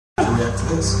react to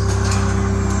this.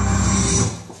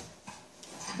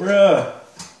 Bruh.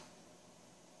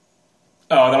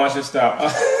 Oh, my shit stopped.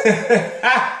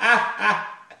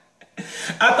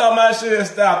 I thought my shit had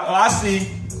stopped. Oh, I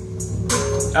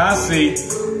see.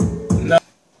 No.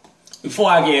 Before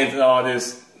I get into all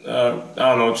this, I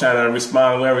don't know, trying to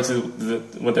respond whatever to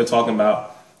what they're talking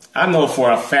about, I know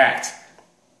for a fact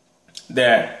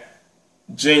that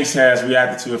Jinx has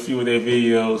reacted to a few of their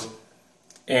videos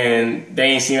and they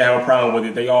ain't seem to have a problem with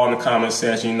it. They all in the comment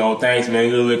section, you know, thanks man,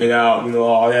 good looking out, you know,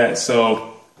 all that.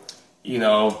 So, you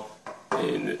know,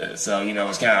 it's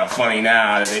kind of funny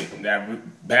now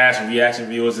that bashing reaction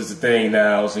videos is a thing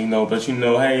now. So, you know, but you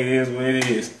know, hey, it is what it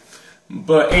is.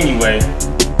 But anyway.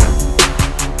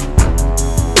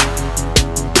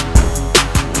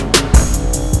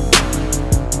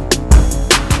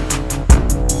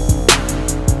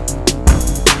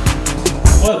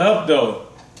 What up, though?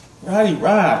 Roddy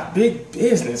Rod, big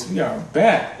business. We are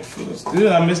back. It feels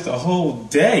good. I missed a whole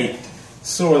day,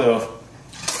 sort of.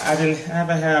 I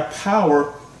haven't had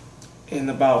power in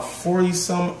about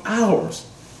 40-some hours.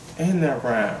 And that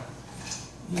round.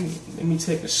 Let me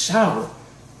take a shower.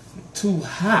 Too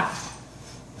hot.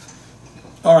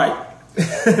 All right.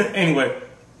 Anyway,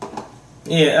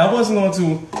 yeah, I wasn't going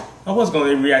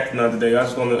to react another day. I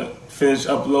was going to finish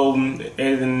uploading,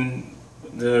 editing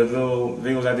the little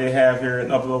videos I did have here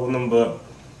and uploading them, but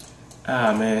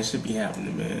man, it should be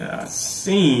happening, man. I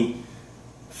seen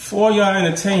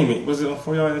 4YALLENTERTAINMENT. Was it on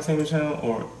 4YALLENTERTAINMENT channel?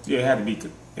 Or yeah, it had to be.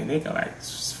 And they got like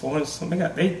 400 something.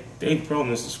 They've grown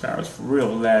their subscribers for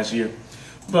real last year.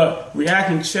 But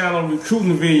reacting channel,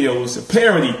 recruiting videos, a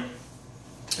parody.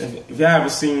 If y'all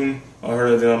haven't seen or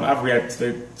heard of them, I've reacted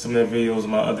to some of their videos on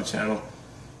my other channel.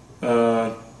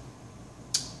 A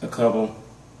couple.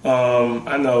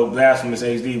 I know Blasphemous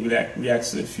HD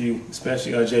reacts to a few,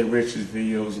 especially Jay Richards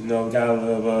videos. You know, gotta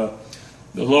love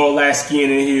the Lord Laskin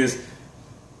and his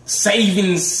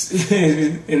savings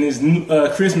in his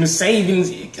Christmas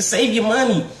savings, save your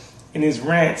money, and his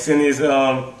rants and his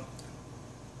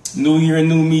New Year and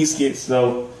New Me skits.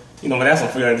 So you know, but that's on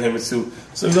 4YALLENTERTAINMENT too.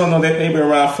 So you don't know that they've been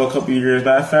around for a couple of years.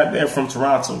 Matter of fact, they're from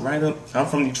Toronto, right up. I'm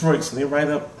from Detroit, so they're right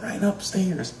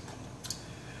upstairs.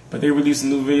 But they released a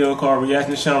new video called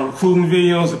Reaction Channel Recruiting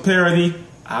Videos, a parody.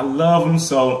 I love them,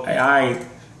 so I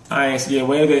ain't yeah,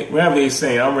 whatever they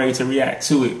say, I'm ready to react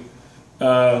to it.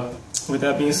 With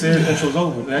that being said, intro's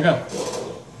over. There I go.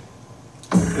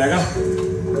 I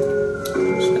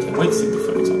can't wait to see what the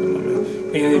fuck they're talking about, man.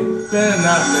 And it better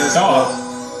not mess up.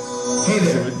 Hey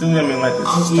there, do them in like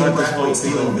I'm start this whole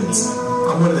thing over.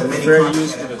 I'm one of the many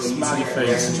employees at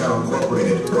Reaction Channel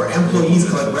Incorporated, where employees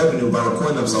collect revenue by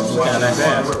recording themselves watching the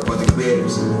hard work by the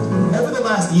creators. Over the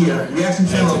last year, Reaction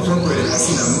Channel Incorporated has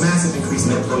seen a massive increase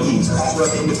in employees, who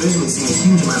have individually seen a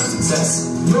huge amount of success.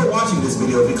 You're watching this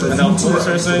video because you too are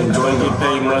enjoying our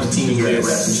hard work team here at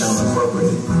Reaction Channel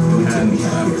Incorporated, and we couldn't be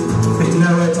happier. Isn't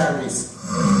that right, Tyrese?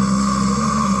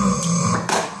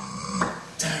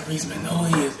 Man, no,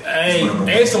 he is. Hey,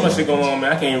 there's so much shit going on,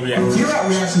 man. I can't even react. Here at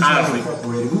Reaction Channel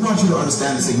Incorporated, we want you to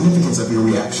understand the significance of your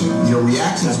reaction. Your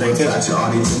reaction is what attracts your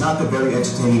audience, and not the very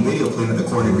entertaining video playing at the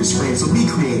corner of your screen. So be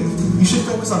creative. You should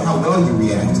focus on how well you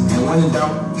react, and when in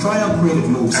doubt, try out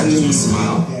creative moves such as the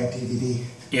smile.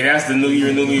 Yeah, that's the New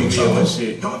Year, New Me video and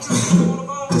shit.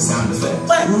 The sound effect.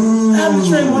 What? How have you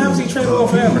trained on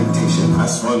forever?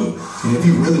 That's funny. And if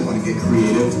you really want to get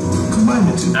creative,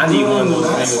 combine the two. I need one of those.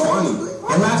 That's funny.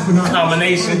 And last but not least,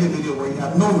 combination. The video where you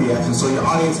have no reaction, so your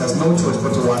audience has no choice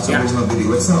but to watch the original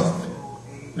video itself.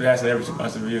 Reaction every time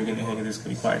watch the video, getting the hang of this could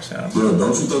be quite challenging. Bro,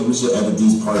 don't you think we should edit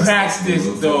these parts? Practice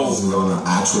though. On an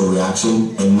actual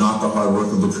reaction and not the hard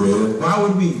work of the creator. Why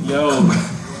would we? Yo.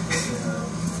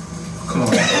 Come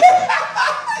on.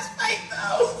 That's fake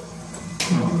though.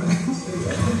 Come on, man.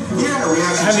 Yeah,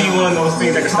 reaction. I need one of those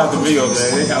things that can stop the video, man.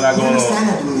 They got a lot going on. Understand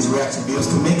that doing these reaction videos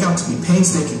can make out to be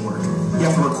painstaking work. You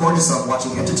have to record yourself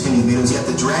watching entertaining videos. You have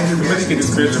to drag your reaction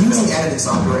using editing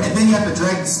software, and then you have to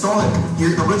drag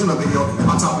your original video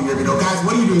on top of your video. Guys,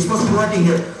 what are you doing? You're supposed to be working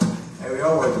here. Hey, we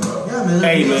all working, bro. Yeah, man.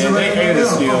 Hey, man, they edit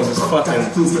skills is fucking.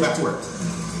 Guys, please get back to work.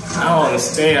 I don't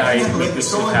understand how you make this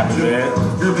shit happen, man.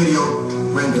 Your video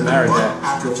rendered. I heard that.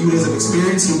 After a few days of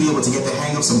experience, you'll be able to get the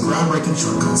hang of some groundbreaking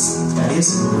shortcuts. That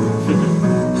is.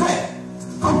 Hey.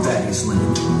 I'm Thaddeus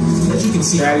Leonard. As you can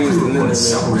see, I pre-recorded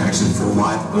several reactions for a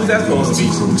while. Who's that supposed to be?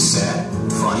 Sad,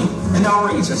 funny, and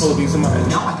outrageous. That's supposed to be somebody.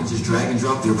 Now I can just drag and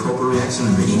drop the appropriate reaction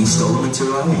under any stolen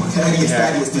material I want.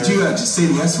 Thaddeus, did you just say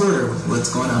the S word or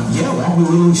what's going on? Yeah, well, we're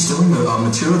literally stealing the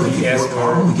material that you work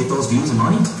hard on to get those views and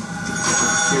money.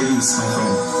 Fair use, my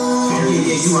friend.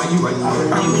 Yeah, you right.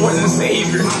 I'm more than a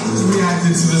savior. I just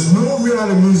reacted to this new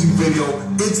Rihanna music video.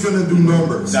 It's gonna do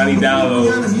numbers. Johnny download.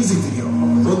 Rihanna music video.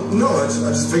 Well, no, I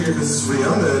just figured because it's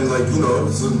Rihanna and like, you know,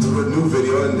 it's a new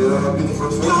video and I'll be the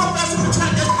first one. You know how fast you can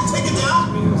track that and take it down?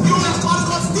 You don't have to call it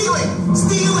stealing.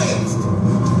 Stealing.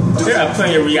 There are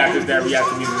plenty of reactors that react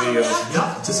to music videos.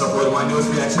 Yup, just uploaded my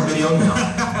newest reaction video now.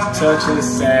 Touching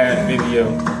sad video.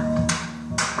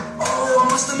 Oh, I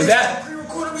must have mixed up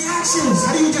pre-recorded reactions.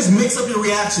 How do you just mix up your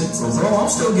reactions? Bro, I'm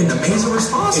still getting amazing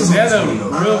responses. Is that a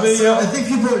real video? I think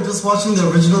people are just watching the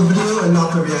original video and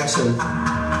not the reaction.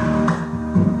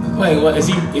 Wait, what? Is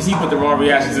he put the wrong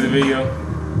reaction to the video?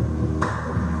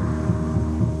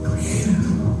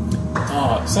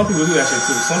 Oh, some people do that shit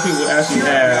too. Some people actually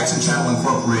have Reaction Channel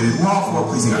Incorporated. We're all for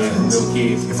pleasing our fans. little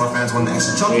kids. If our fans want an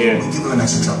extra chuckle, we give them an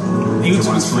extra chuckle.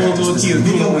 YouTube is full of little kids.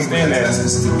 People don't understand that.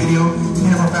 Specific video,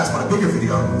 and if our fans want a bigger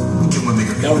video, we give them a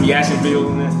bigger video. No reaction videos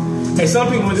in there. Hey,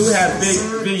 some people do have big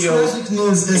videos Tragic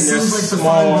news, it and they're seems like the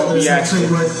small Fine Brothers have reaction.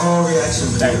 trademarked all reaction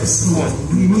Like, videos. What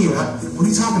do you mean? What are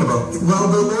you talking about?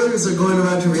 Well, the lawyers are going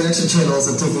around to reaction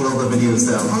channels and taking all the videos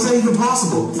down. How's that even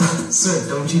possible? Sir,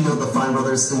 don't you know the Fine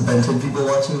Brothers invented people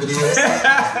watching videos? We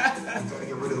gotta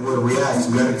get rid of the word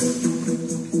react. We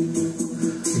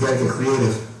gotta get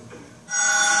creative.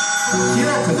 Here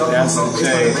at Conducting That's Some based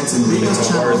on insane. events and videos That's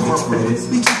channel words incorporated.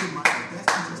 expressed. We keep in mind the best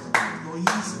interest of our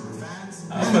employees, fans,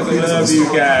 I fucking love you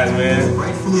guys, man.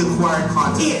 rightfully acquired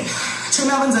content. Yeah, Trey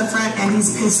Melvin's up front and he's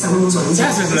pissed that we was on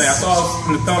That's his name. I saw it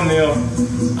from the thumbnail.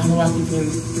 I know I keep getting.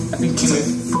 I think it's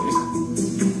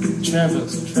Trevor.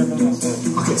 Trevor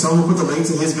something. Okay, so I'm gonna put the link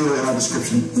to his video in our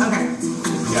description. Okay.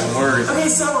 Got words. Okay,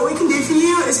 so what we can do for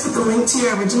you is put the link to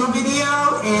your original video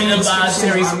and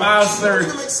Involuntary sponsor.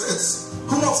 It makes sense.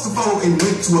 Who wants to follow a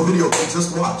link to a video they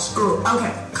just watched? Ooh,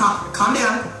 okay, calm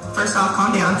down. First off,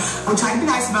 calm down. I'm trying to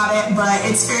be nice about it, but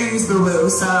it's fair use, boo-boo,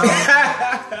 so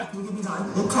we'll get me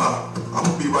done. Okay, I'm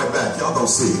gonna be right back. Y'all go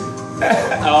see.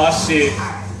 Oh shit.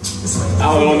 I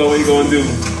don't know what he's gonna do.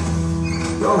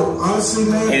 Yo, honestly,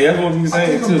 man, Hey, that's what you I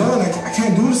saying think I'm too. done. I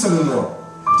can't do this anymore.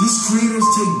 These creators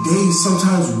take days,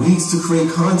 sometimes weeks to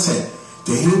create content.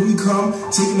 Then here we come,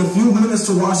 taking a few minutes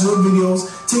to watch their videos,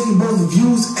 taking both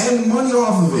views and money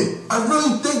off of it. I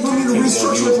really think we need to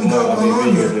restructure what we got going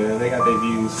on here. Man. They got their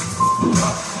views.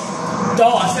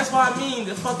 Dogs, that's what I mean.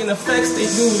 The fucking effects they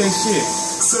do with their shit.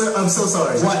 Sir, I'm so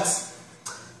sorry. What?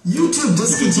 YouTube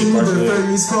discontinued their fair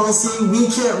use policy. We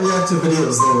can't react to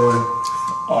videos no more.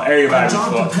 Oh, Our everybody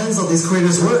job fuck. depends on these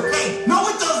creators' work. Hey, no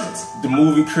it doesn't! The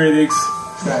movie critics,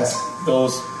 Guys,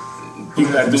 those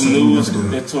people that do news,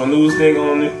 that do a news thing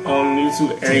on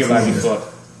YouTube, everybody fuck.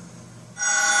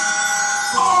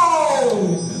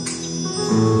 oh!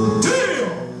 Damn!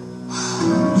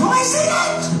 Why say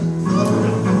that?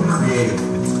 Creative.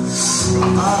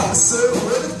 Sir,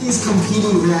 what if these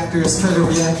competing reactors try to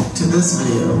react to this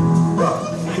video? Well,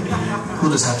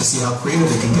 we'll just have to see how creative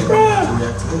they can get to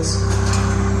react to this.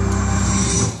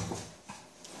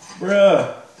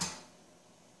 Bruh.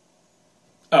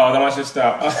 Oh, that my shit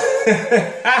stopped. I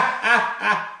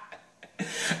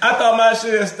thought my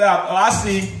shit had stopped. Oh, I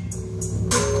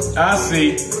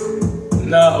see.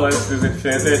 No, let's just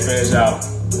finish out.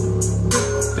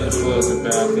 That was the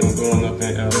bathroom growing up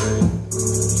in LA.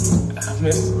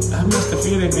 I missed a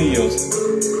few of their videos.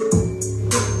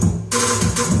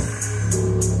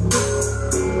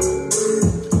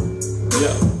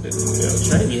 Yeah,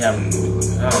 Trey be having,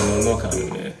 I don't know, no comment,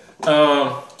 man.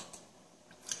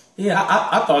 Yeah,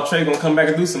 I thought Trey gonna come back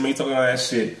and do something. He talking about that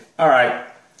shit. All right.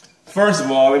 First of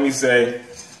all, let me say,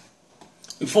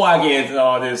 before I get into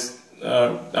all this,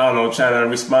 I don't know, trying to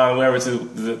respond whatever to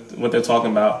what they're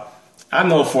talking about, I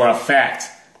know for a fact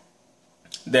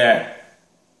that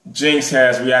Jinx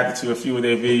has reacted to a few of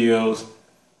their videos,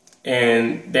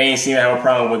 and they ain't seem to have a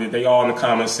problem with it. They all in the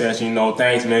comment section, you know,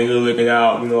 thanks, man, good looking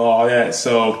out, you know, all that.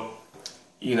 So,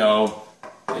 you know,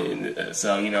 it's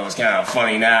kind of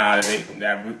funny now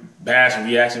that bashing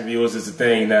reaction videos is a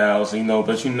thing now. So, you know,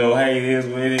 but you know, hey, it is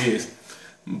what it is.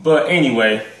 But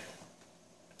anyway,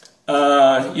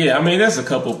 yeah, I mean, there's a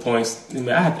couple points. I mean,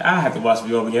 I have to watch the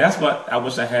video again. That's what I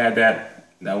wish I had, that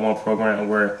one program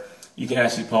where you can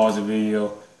actually pause the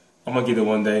video. I'm gonna get it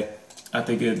one day. I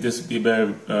think this would be a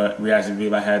better reaction video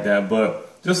if I had that.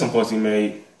 But just some points he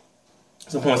made.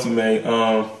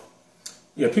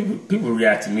 Yeah, people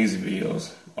react to music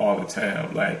videos all the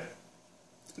time, like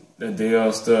the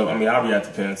Dale stuff. I mean, I react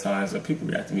to Penn Times, but people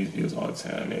react to music videos all the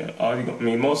time,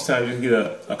 man. Most times you get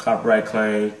a copyright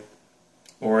claim,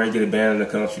 or you get a ban in the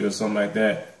country or something like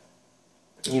that.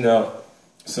 You know,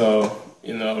 so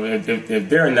you know if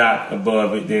they're not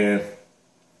above it, then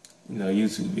you know,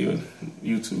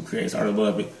 YouTube creates art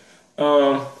above it.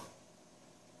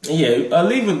 Yeah, I'll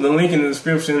leave the link in the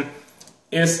description.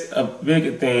 It's a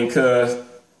big thing because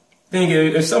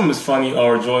if something is funny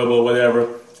or enjoyable or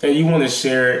whatever, and you want to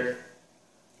share it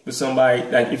with somebody,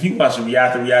 like if you watch a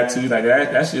react to like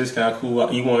that shit is kind of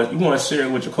cool. You want to share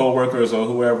it with your coworkers or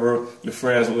whoever, your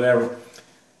friends or whatever.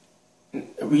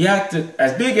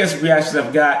 As big as reactions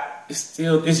I've got, it's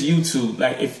YouTube.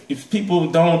 Like if people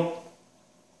don't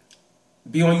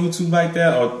be on YouTube like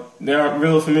that, or they aren't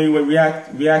real familiar with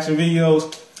reaction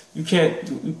videos, you can't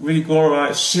really go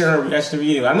around sharing a reaction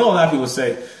video. I know a lot of people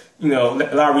say, you know,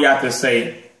 a lot of reactors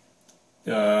say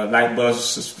like button,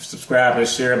 subscribe and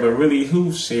share, but really,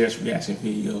 who shares reaction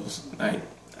videos? Like,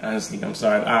 honestly, I'm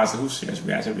sorry, honestly, who shares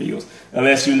reaction videos?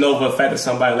 Unless you know for the fact that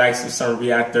somebody likes a certain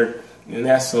reactor, and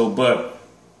that's so. But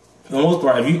for the most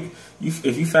part,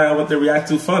 if you find what they react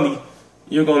to funny,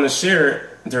 you're going to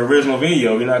share the original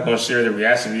video. You're not going to share the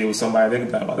reaction video with somebody. Think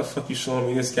about, why the fuck you showing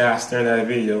me this guy staring at a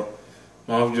video?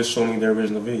 Why don't you just show me the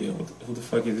original video? Who the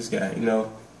fuck is this guy? You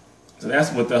know. So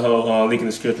that's what the whole link in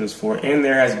the description is for. And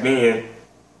there has been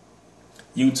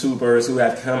YouTubers who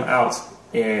have come out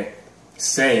and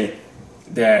say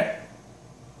that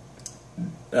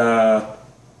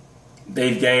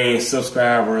they've gained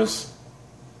subscribers.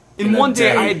 In one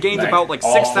day, I had gained about like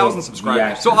 6,000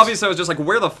 subscribers. So obviously I was just like,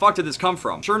 where the fuck did this come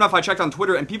from? Sure enough, I checked on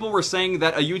Twitter and people were saying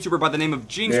that a YouTuber by the name of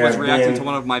Jinx was reacting to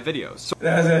one of my videos. So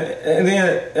and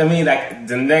then, I mean, like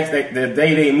the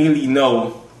day they immediately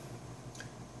know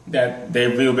that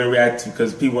they've really been reacting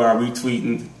because people are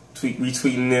retweeting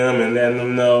them and letting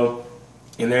them know,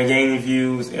 and they're gaining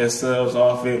views and subs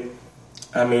off it.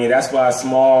 I mean, that's why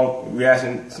small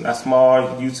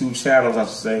YouTube channels, I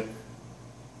should say,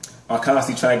 are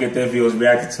constantly trying to get their videos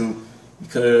reacted to,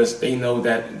 because they know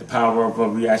that the power of a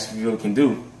reaction video can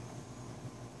do.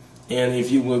 And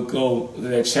if you would go to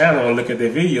their channel and look at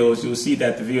their videos, you'll see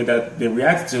that the video that they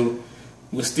reacted to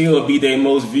will still be their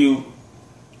most viewed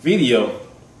video.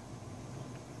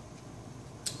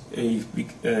 You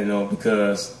know,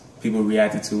 because people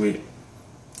reacted to it,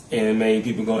 and it made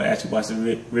people go actually watch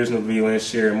the original video and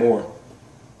share it more.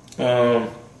 Yeah,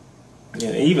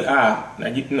 even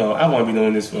like, you know, I want to be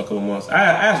doing this for a couple months. I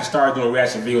actually started doing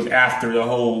reaction videos after the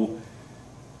whole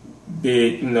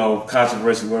big, you know,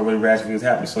 controversy where reaction videos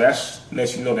happened. So that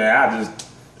lets you know that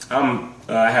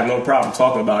I have no problem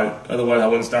talking about it. Otherwise, I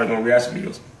wouldn't start doing reaction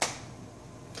videos.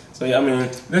 So yeah, I mean,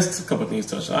 there's a couple of things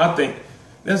to touch on. I think.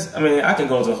 I mean, I can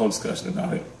go into a whole discussion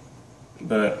about it,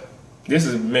 but this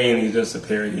is mainly just a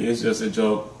parody. It's just a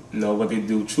joke, you know, what they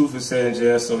do. Truth is said in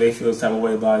jest, so they feel this type of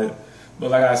way about it.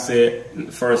 But like I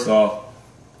said, first off,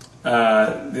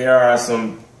 there are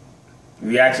some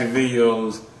reaction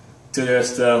videos to their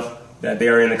stuff that they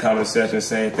are in the comment section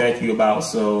saying thank you about,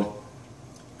 so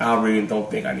I really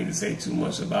don't think I need to say too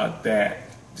much about that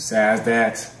besides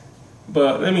that.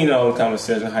 But let me know in the comment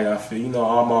section how y'all feel. You know,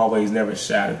 I'm always never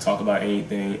shy to talk about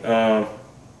anything.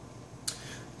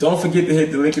 Don't forget to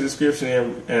hit the link in the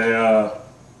description and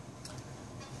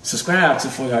subscribe to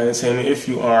 4YALL Entertainment if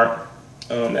you aren't.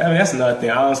 I mean, that's another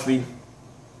thing. Honestly,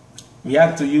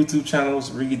 react to YouTube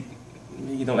channels. You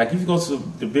know, like if you go to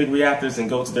the big reactors and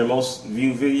go to their most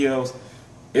viewed videos,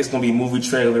 it's gonna be movie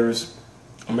trailers,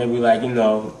 or maybe like, you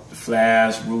know,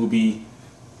 Flash, Ruby,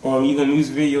 or even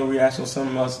music video reaction or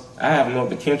something else. I have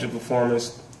the Kendrick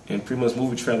performance and pretty much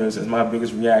movie trailers as my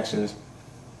biggest reactions.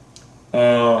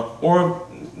 Or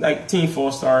like Team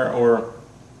 4-Star, or,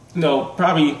 you know,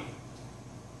 probably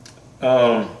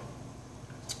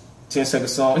 10-second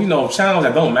song. You know, channels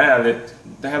that don't matter, that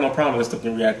they have no problem with stuff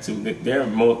to react to. They're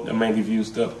mainly viewed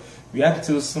stuff.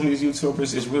 Reacting to some of these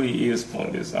YouTubers, it really is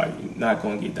pointless. Like, you're not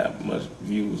going to get that much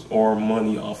views or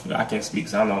money off of it. I can't speak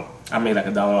because I know I made like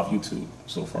 $1 off YouTube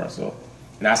so far. So,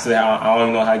 and I still I don't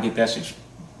even know how to get that shit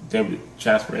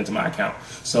transferred into my account.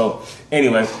 So,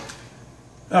 anyway,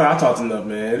 all right, I talked enough,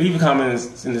 man. Leave a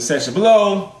comment in the section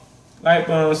below. Like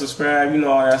button, subscribe, you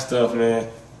know, all that stuff, man.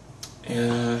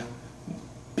 And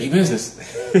big business.